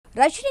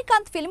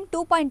Rajinikanth film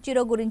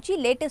 2.0 గురించి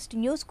latest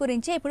news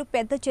గురించే ఇప్పుడు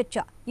పెద్ద చర్చ.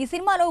 ఈ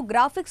సినిమాలో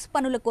గ్రాఫిక్స్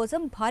పనుల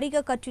కోసం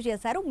భారీగా ఖర్చు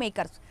చేశారు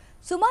మేకర్స్.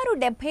 సుమారు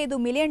 $75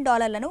 మిలియన్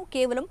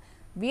కేవలం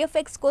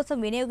విఎఫ్ఎక్స్ కోసం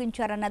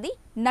వినియోగించారన్నది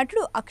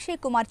నటుడు అక్షయ్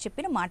కుమార్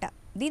చెప్పిన మాట.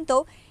 దీంతో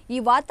ఈ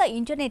వార్త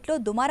ఇంటర్నెట్లో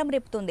దుమారం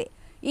రేపుతోంది.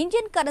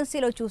 ఇండియన్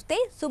కరెన్సీలో చూస్తే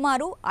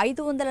సుమారు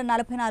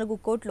 544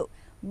 కోట్లు.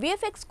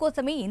 విఎఫ్ఎక్స్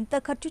కోసమే ఇంత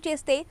ఖర్చు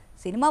చేస్తే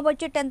సినిమా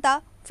బడ్జెట్ ఎంత?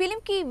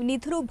 ఫిల్మ్కి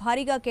నిధులు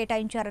భారీగా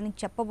కేటాయించారని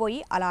చెప్పబోయి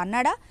అలా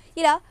అన్నాడా?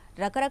 ఇలా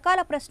రకరకాల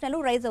ప్రశ్నలు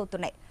రైజ్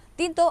అవుతున్నాయి.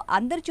 దీంతో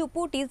అందరి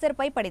చూపు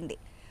టీజర్పై పడింది.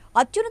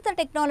 అత్యున్నత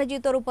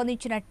టెక్నాలజీతో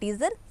రూపొందించిన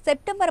టీజర్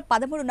సెప్టెంబర్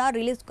 13న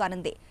రిలీజ్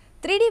కానుంది.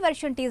 3D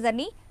వెర్షన్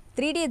టీజర్ని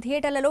 3D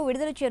థియేటర్లలో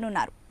విడుదల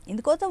చేయనున్నారు.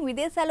 ఇందుకోసం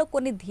విదేశాల్లో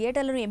కొన్ని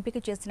థియేటర్లను ఎంపిక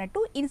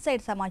చేసినట్టు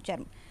ఇన్సైడ్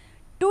సమాచారం.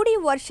 2D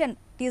వర్షన్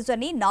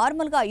టీజర్ని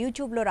నార్మల్గా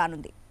యూట్యూబ్లో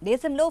రానుంది.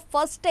 దేశంలో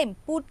ఫస్ట్ టైం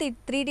పూర్తి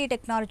 3D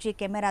టెక్నాలజీ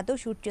కెమెరాతో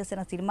షూట్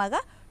చేసిన సినిమాగా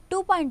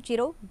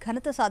 2.0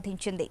 ఘనత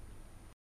సాధించింది.